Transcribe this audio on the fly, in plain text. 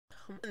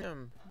Come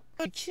on.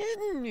 Are you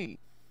kidding me?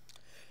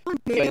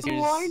 Get the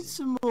wine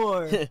some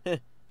more.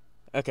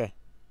 Okay.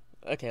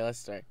 Okay, let's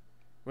start.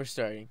 We're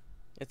starting.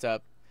 It's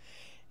up.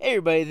 Hey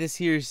everybody, this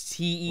here's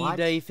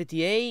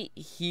TEW58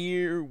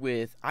 here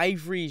with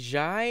Ivory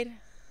Jide.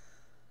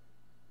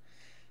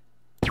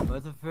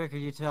 What the frick are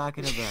you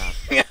talking about?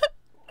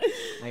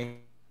 I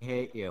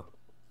hate you.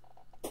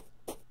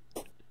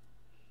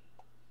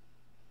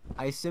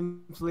 I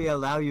simply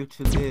allow you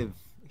to live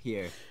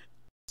here.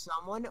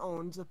 Someone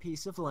owns a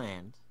piece of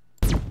land.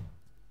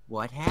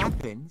 What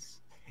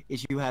happens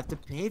is you have to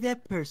pay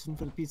that person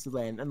for the piece of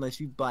land unless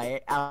you buy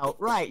it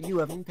outright. You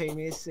haven't paid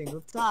me a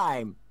single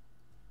time.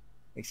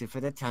 Except for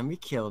that time you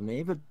killed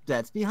me, but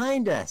that's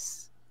behind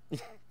us.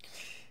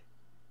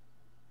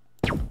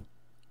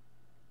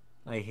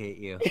 I hate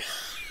you.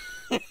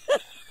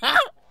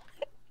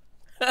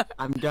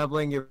 I'm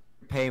doubling your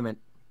payment.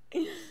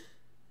 Can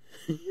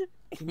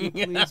you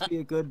please be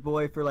a good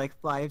boy for like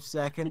 5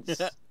 seconds?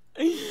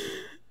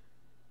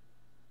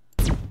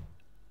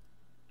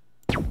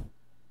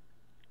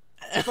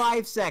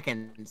 5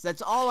 seconds.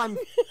 That's all I'm...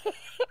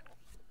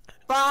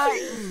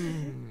 5...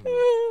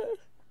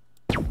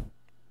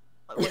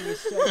 When you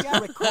said, yeah,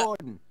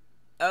 recording.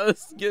 That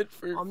was good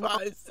for I'm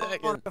 5 seconds.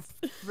 I'm not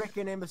a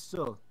freaking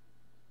imbecile.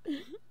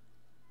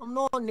 I'm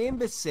not an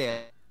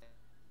imbecile.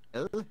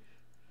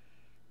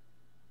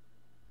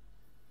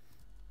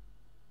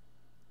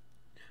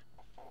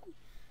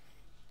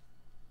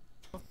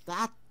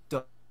 That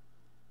do-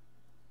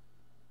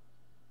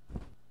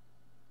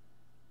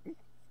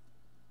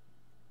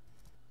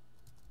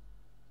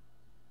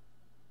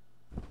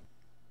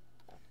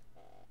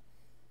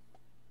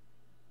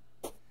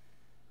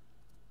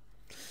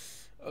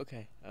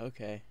 Okay,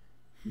 okay.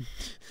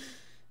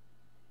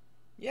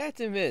 You have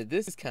to admit,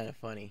 this is kind of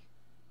funny.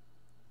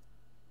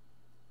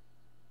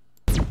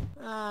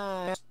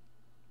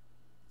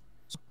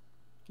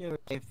 Give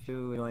a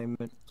few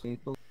enjoyment,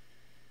 people.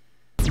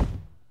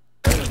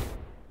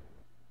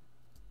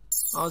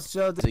 I'll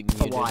show this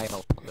a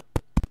while.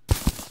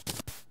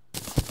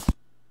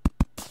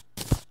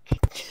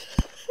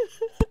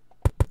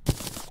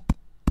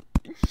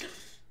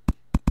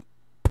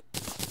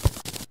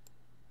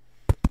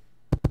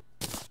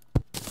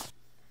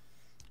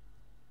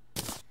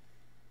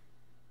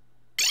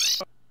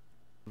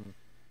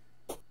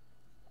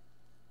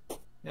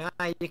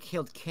 Ah, you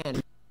killed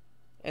Ken.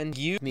 And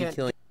you, me Ken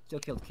killing. still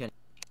killed Ken.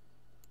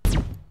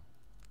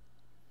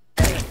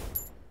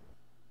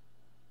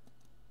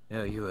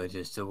 Oh, you are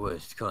just the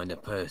worst kind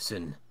of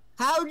person.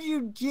 How'd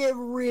you get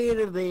rid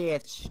of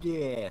that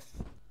stuff?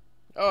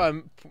 Oh, I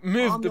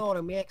moved I'm not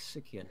a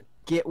Mexican.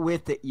 Get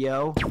with it,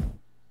 yo.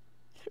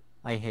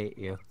 I hate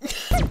you.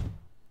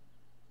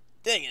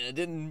 Dang it, I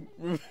didn't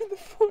remember the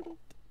photo.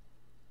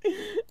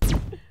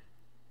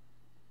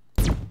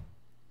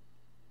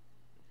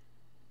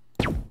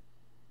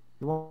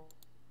 You want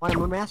a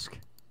moon mask?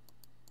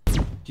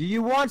 Do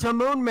you want a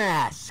moon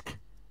mask?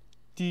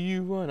 Do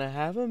you want to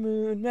have a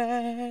moon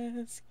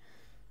mask?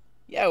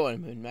 Yeah, I want a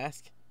moon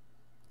mask.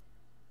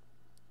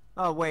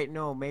 Oh, wait,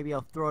 no. Maybe I'll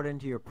throw it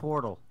into your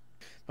portal.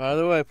 By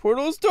the way,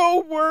 portals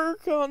don't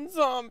work on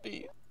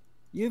zombies.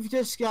 You've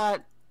just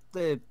got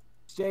the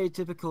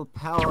stereotypical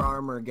power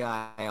armor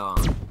guy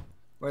on.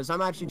 Whereas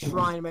I'm actually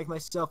trying to make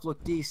myself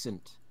look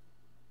decent.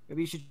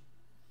 Maybe you should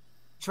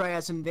try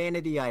out some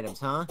vanity items,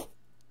 huh?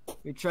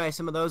 Maybe try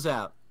some of those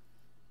out.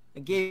 I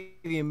gave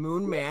you a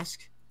moon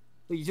mask,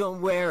 but you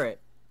don't wear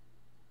it.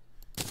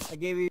 I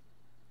gave you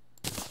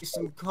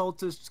some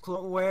cultists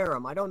don't wear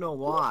them. I don't know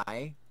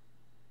why.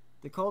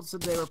 The cult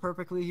said they were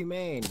perfectly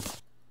humane.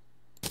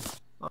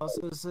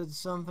 Also said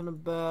something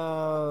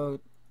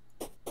about...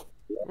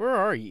 Where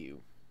are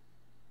you?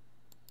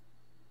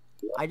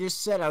 I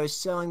just said I was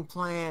selling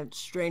plants,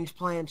 strange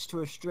plants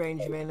to a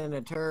strange man in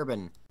a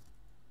turban.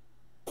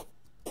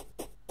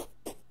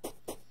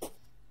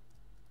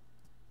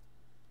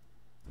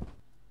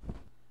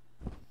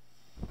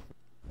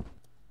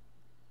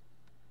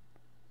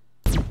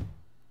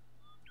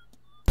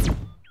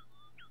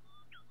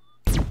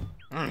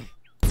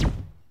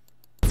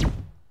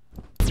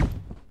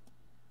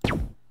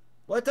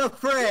 What the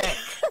frick?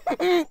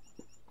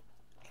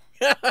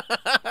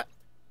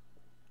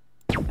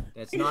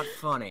 That's not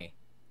funny.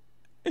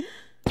 To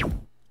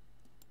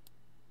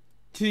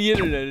the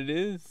internet it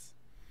is.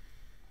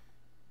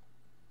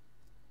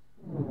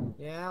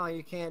 Yeah, well,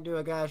 you can't do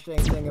a gosh dang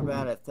thing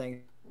about it,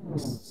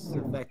 thanks to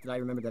the fact that I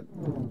remember that.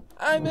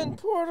 I'm in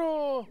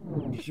portal!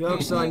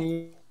 Joke's on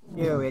you,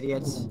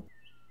 idiots.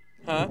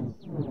 Huh?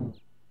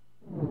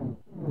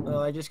 Oh,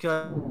 I just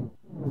called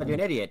you an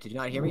idiot. Did you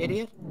not hear me,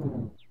 idiot?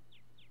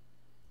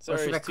 Sorry,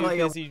 or should I it's call too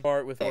you busy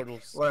part with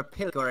portals. or a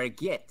pig or a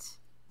git?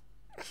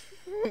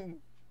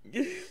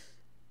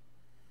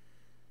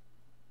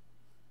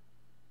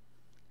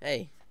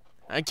 Hey,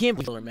 I can't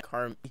believe you're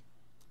harm me.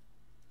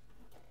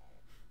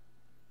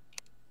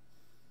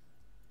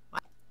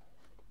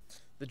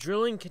 The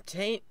drill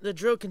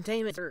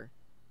containment.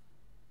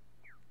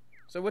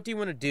 So what do you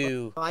want to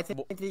do? Well, I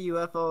think the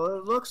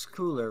UFO looks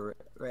cooler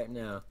right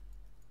now.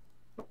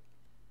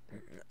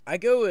 I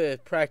go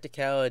with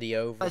practicality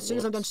over As soon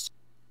as I'm done, looks.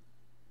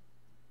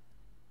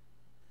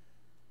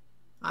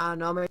 I don't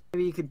know.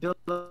 Maybe you could build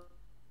a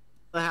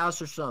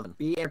house or something.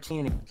 Be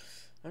entertaining.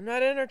 I'm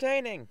not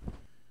entertaining.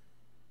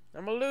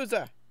 I'm a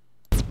loser.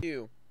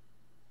 You.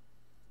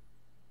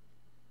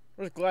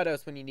 Where's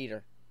GLaDOS when you need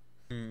her?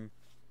 Hmm.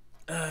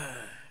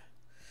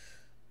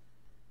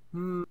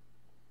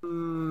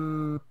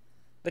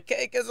 The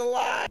cake is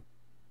alive.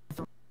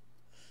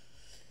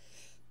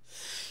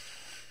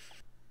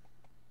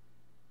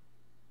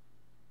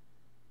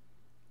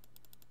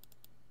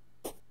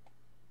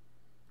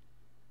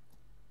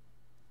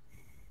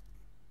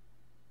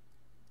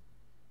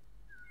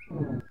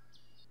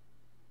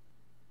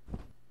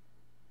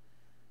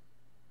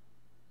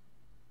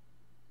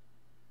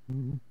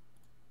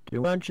 Do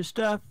a bunch of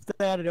stuff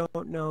that I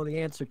don't know the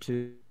answer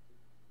to.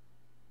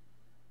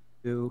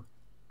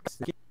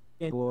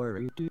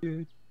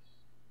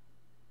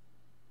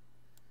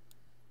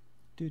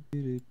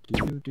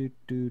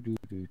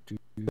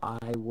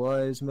 I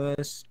was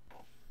must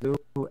do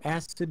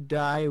acid.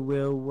 I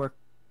will work.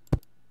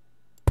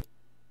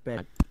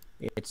 But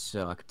it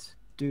sucked.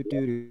 Do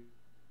do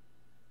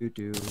do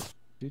do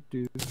do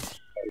do.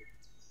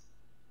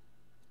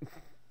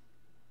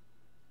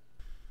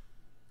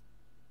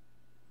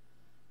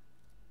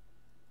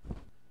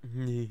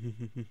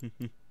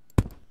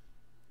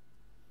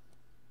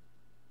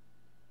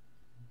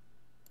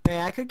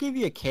 Hey, I could give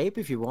you a cape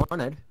if you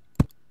wanted.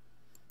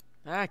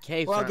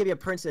 Cape's Well, I'll not. give you a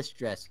princess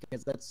dress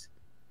because that's.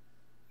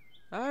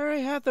 I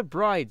already have the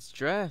bride's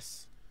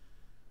dress.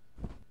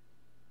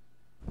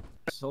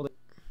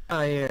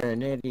 I am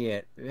an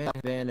idiot.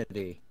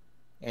 Vanity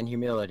and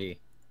humility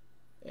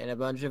and a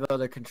bunch of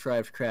other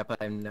contrived crap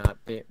I'm not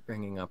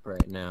bringing up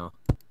right now.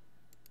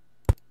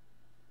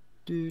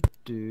 Do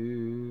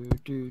do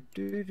do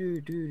do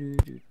do do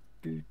do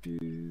do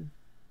do.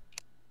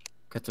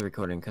 Cut the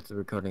recording. Cut the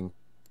recording.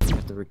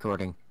 Cut the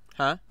recording.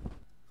 Huh?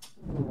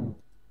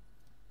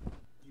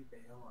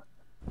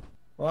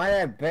 Why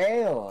did I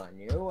bail on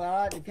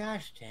you?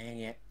 Gosh dang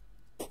it.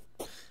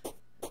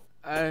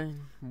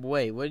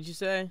 Wait, what did you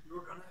say?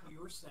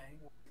 You were saying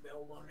you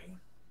bailed on me.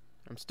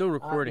 I'm still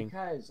recording.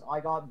 Because I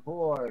got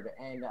bored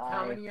and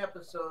How many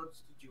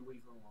episodes did you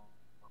leave alone?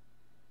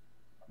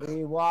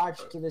 we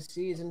watched the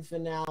season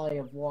finale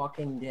of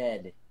Walking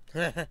Dead.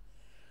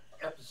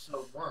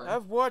 Episode 1.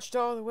 I've watched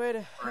all the way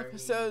to I mean,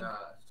 episode.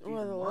 season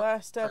The one.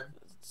 last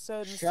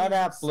episode. in Shut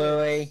up, season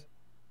Bluey. 6.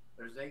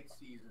 There's 8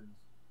 seasons.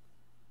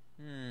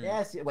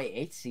 Yes. Wait,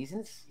 8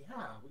 seasons?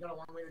 Yeah, we got a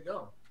long way to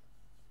go.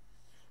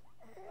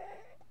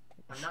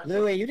 I'm not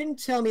Louis, you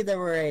didn't tell me there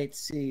were 8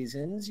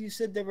 seasons. You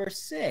said there were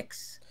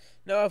 6.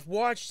 No, I've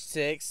watched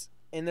 6,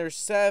 and there's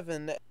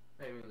 7. Maybe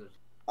there's.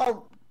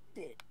 Oh.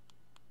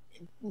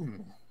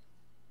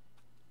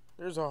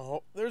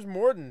 There's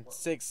more than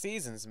 6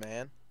 seasons,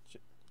 man.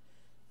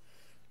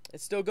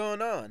 It's still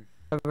going on.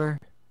 Whatever.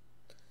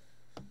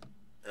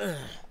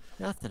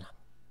 Nothing.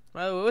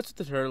 By the way, what's with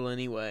the turtle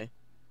anyway?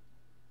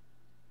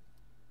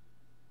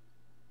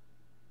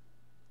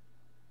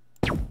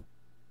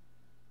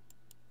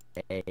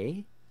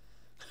 Hey.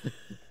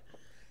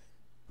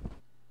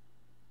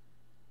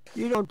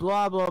 You don't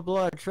blah blah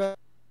blah trust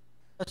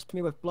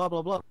me with blah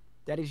blah blah.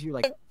 That is you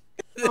like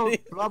oh,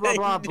 blah blah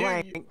blah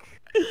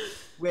blank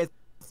with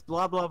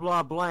blah blah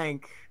blah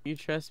blank. You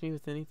trust me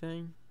with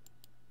anything?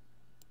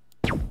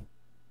 Okay,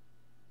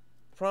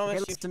 Promise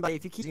you. listen, buddy,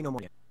 if you keep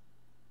xenomorph.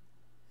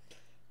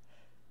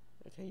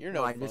 Okay, you're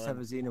no I fun. just have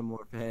a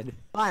xenomorph head.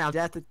 Fine, I'll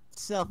death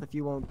itself if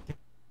you won't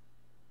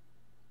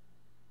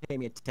pay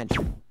me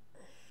attention.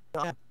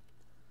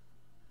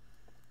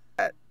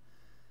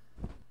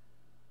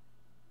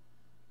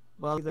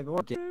 Well, the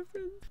gore did.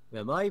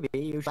 Well, maybe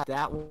you shot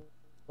that one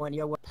when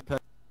you were.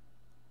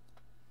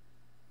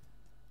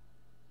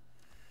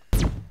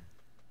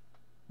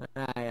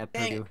 Yeah,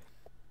 Purdue.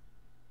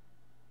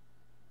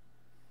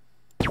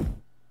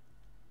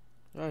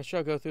 I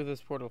shall go through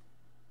this portal.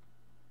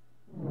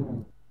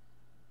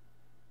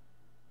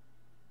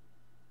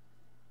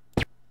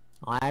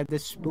 I have the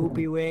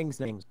spoopy wings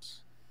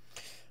things.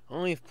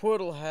 Only if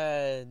Portal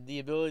had the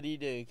ability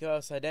to go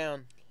upside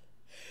down.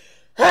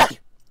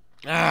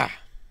 Ah!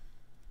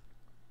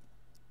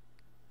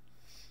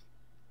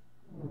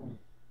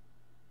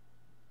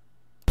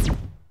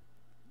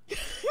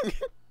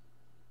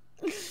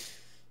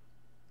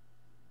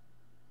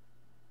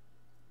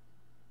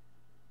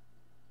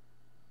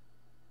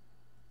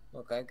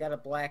 Look, I've got a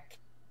black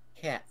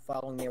cat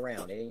following me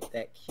around. It ain't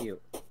that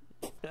cute.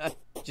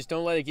 Just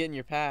don't let it get in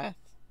your path.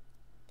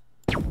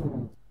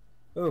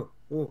 Ooh,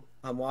 ooh,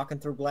 I'm walking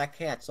through black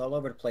cats all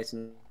over the place,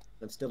 and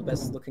I'm still the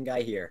best looking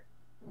guy here.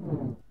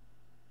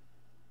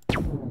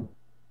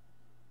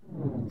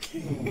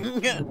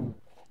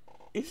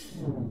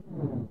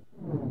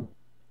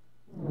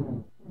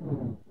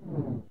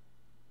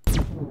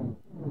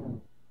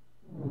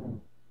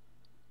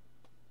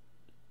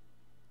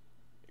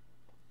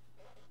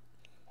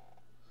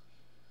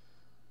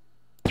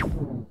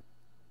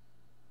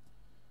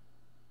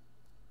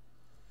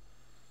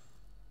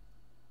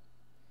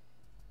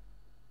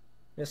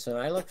 Listen,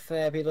 I look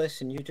fabulous,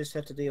 and you just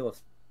have to deal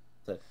with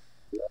it.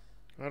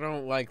 I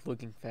don't like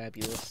looking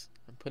fabulous.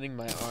 I'm putting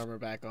my armor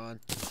back on.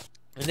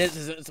 And this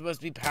isn't supposed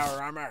to be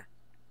power armor.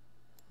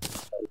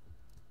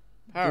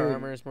 Power Dude,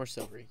 armor is more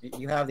silvery.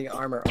 You have the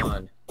armor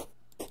on.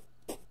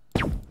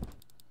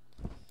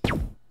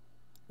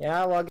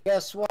 Yeah, well,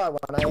 guess what?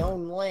 When I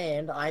own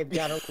land, I've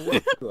got to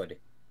look good.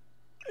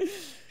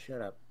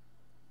 Shut up.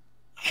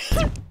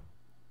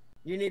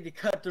 You need to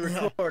cut the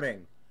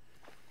recording.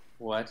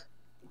 What?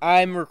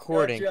 I'm No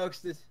recording. jokes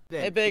this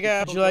Hey, Big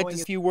Al, would you like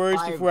to few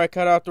words before I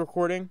cut out the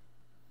recording?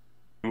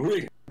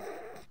 Well,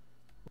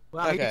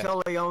 Okay. you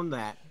totally own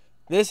that.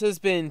 This has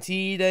been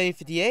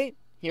TEW58.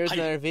 Here's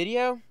another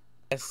video.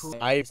 Yes,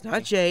 it's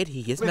not Jade.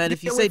 He gets mad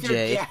if you say With your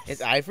Jade. guess.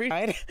 It's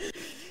Ivory.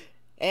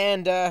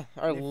 And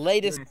our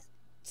latest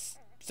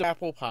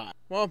apple pie.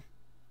 Well,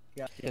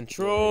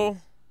 Control,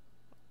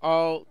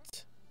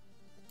 Alt.